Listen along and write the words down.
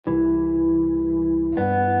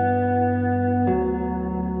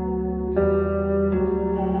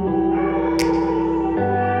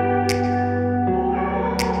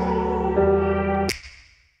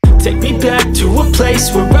Take me back to a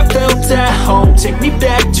place where I felt at home. Take me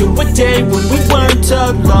back to a day when we weren't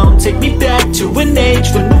alone. Take me back to an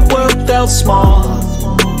age when the world felt small,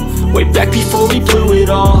 way back before we blew it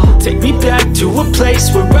all. Take me back to a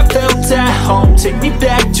place where I felt at home. Take me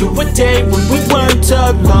back to a day when we weren't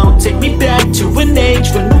alone. Take me back to an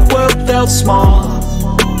age when the world felt small,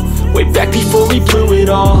 way back before we blew it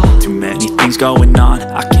all. Too many things going on,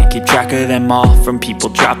 I can't keep track of them all. From people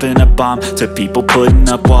dropping a bomb to people putting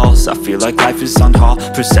up walls. I feel like life is on hold,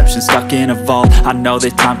 perception stuck in a vault. I know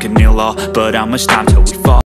that time can heal all, but how much time till we fall?